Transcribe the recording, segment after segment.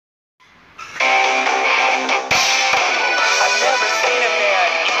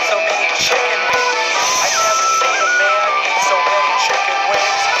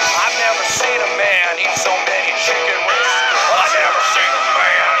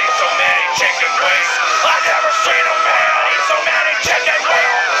chicken wings. I've never seen a man eat so many chicken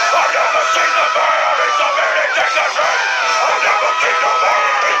wings. I've never seen a man eat so many chicken wings. I've never seen a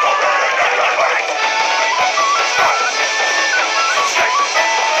man eat so many chicken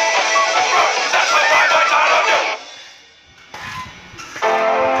wings. That's what my time do.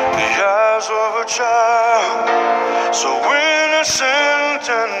 The eyes of a child, so innocent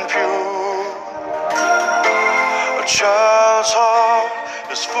and pure. A child's heart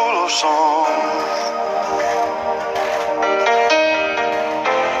is full of song.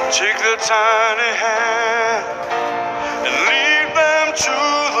 Take their tiny hand and lead them to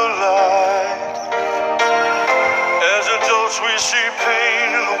the light. As adults we see pain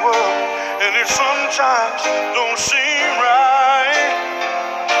in the world, and it sometimes don't seem right.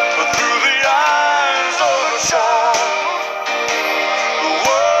 But through the eyes of a child, the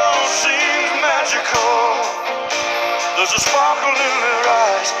world seems magical. There's a sparkle in their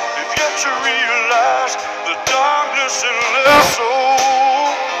eyes, they've yet to realize the darkness in their soul.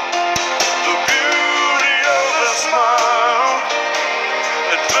 The beauty of their smile,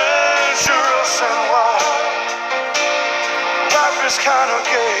 adventurous and wild. Life is kinda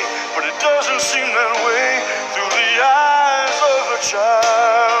gay, but it doesn't seem that way through the eyes of a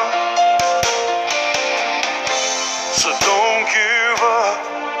child. So don't give up,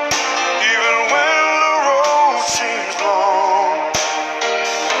 even when the road seems long.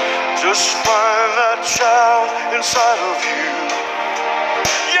 Just find that child inside of you.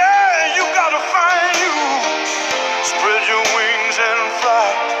 Yeah, you gotta find you. Spread your wings and fly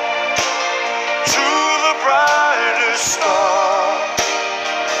to the brightest star.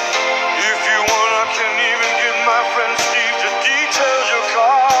 If you want, I can even give my friend Steve to detail your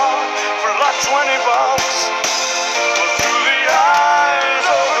car for like $20. But through the eyes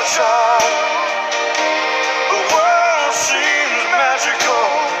of a child, the world seems magical.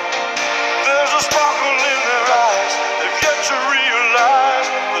 There's a sparkle in their eyes, they've yet to realize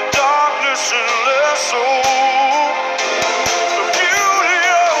the darkness in their soul. The beauty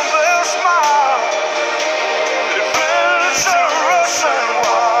of their smile, adventurous and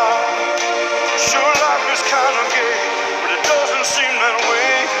wild. Sure, life is kinda gay, but it doesn't seem that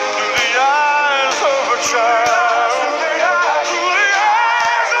way through the eyes of a child. Through the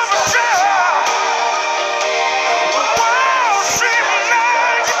eyes of a child, the world seems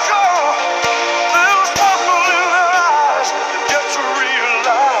magical. There's a sparkle in their eyes, they've yet to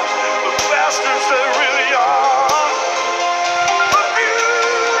realize the bastards they really are. The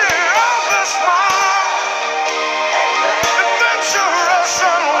beauty of their smile, adventurous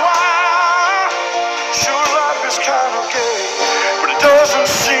and wild. Sure, life is kind of gay, but it doesn't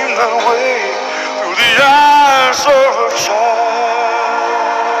seem that way through the eyes of a child.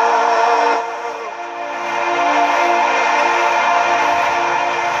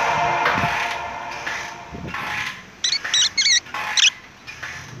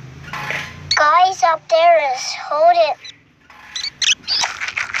 Guys up there, hold it.